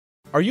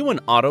Are you an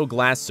auto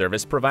glass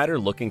service provider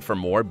looking for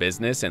more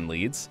business and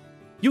leads?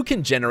 You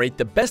can generate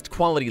the best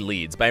quality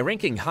leads by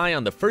ranking high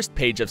on the first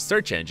page of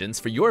search engines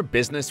for your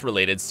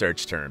business-related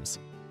search terms.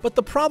 But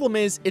the problem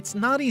is, it's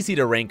not easy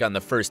to rank on the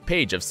first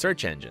page of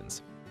search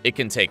engines. It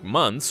can take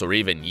months or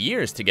even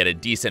years to get a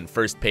decent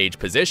first page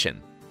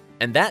position.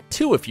 And that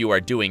too if you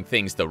are doing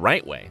things the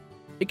right way.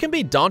 It can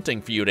be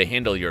daunting for you to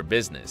handle your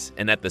business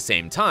and at the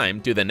same time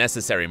do the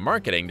necessary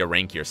marketing to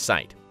rank your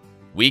site.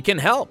 We can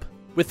help!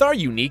 With our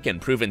unique and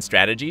proven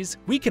strategies,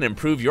 we can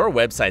improve your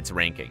website's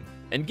ranking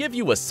and give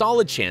you a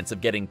solid chance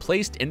of getting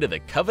placed into the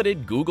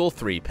coveted Google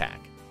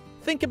 3-pack.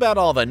 Think about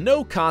all the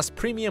no-cost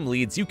premium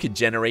leads you could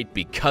generate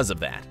because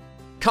of that.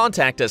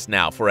 Contact us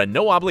now for a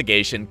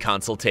no-obligation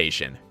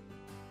consultation.